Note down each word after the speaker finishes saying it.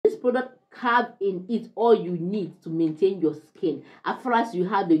product have in it all you need to maintain your skin as far as you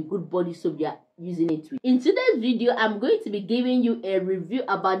have a good body soap you are using it with. In today's video, I'm going to be giving you a review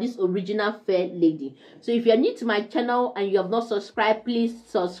about this original Fair Lady. So if you're new to my channel and you have not subscribed, please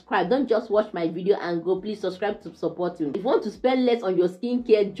subscribe. Don't just watch my video and go. Please subscribe to support me. If you want to spend less on your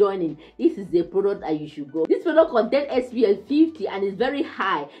skincare journey, this is the product that you should go. This product contains SPF 50 and is very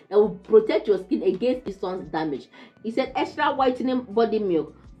high that will protect your skin against the sun's damage. It's an extra whitening body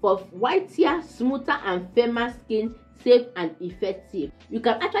milk for whiter, smoother and firmer skin, safe and effective. You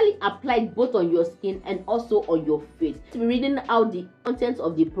can actually apply it both on your skin and also on your face. We're reading out the contents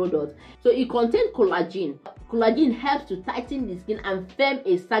of the product. So it contains collagen. Collagen helps to tighten the skin and firm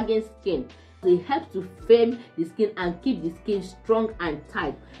a sagging skin. It helps to firm the skin and keep the skin strong and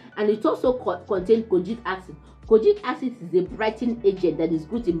tight. And it also contains kojic acid. Kojic acid is a brightening agent that is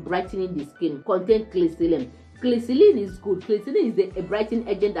good in brightening the skin. Contains glycerin. Glycerin is good. Glycerin is a brightening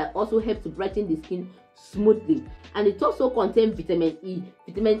agent that also helps to brighten the skin smoothly. And it also contains vitamin E.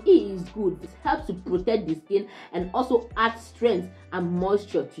 Vitamin E is good. It helps to protect the skin and also add strength and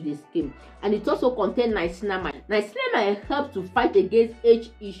moisture to the skin. And it also contains niacinamide. Niacinamide helps to fight against age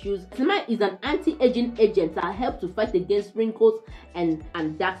issues. Niacinamide is an anti-aging agent that helps to fight against wrinkles and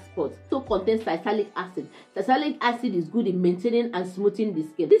dark spots. It also contains salicylic acid. Salicylic acid is good in maintaining and smoothing the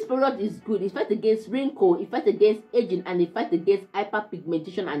skin. This product is good. It fights against wrinkles, it fights against aging, and it fights against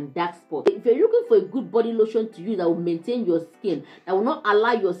hyperpigmentation and dark spots. If you're looking for a good body lotion to use that will maintain your skin, that will not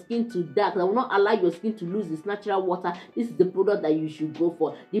allow your skin to dark, that will not allow your skin to lose its natural water, this is the product that you should go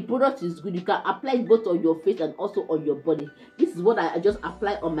for. The product is good. You can apply it both on your face and also on your body. This is what I just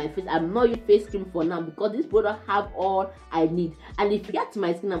apply on my face. I'm not using face cream for now because this product have all I need. And if you get to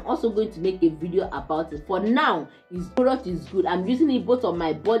my skin, I'm also going to make a video about it. For now, this product is good. I'm using it both on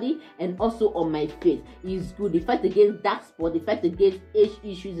my body and also on my face. It's good. It fights against dark spots, it fights against age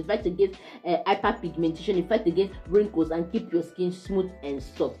issues, it fights against hyperpigmentation, it fights against wrinkles and keep your skin smooth and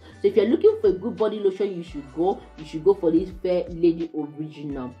soft. So if you're looking for a good body lotion, you should go for this Fair Lady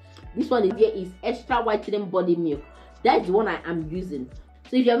original. This one is here is extra whitening body milk. That's the one I am using.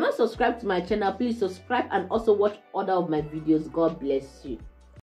 So if you have not subscribed to my channel, please subscribe and also watch other of my videos. God bless you.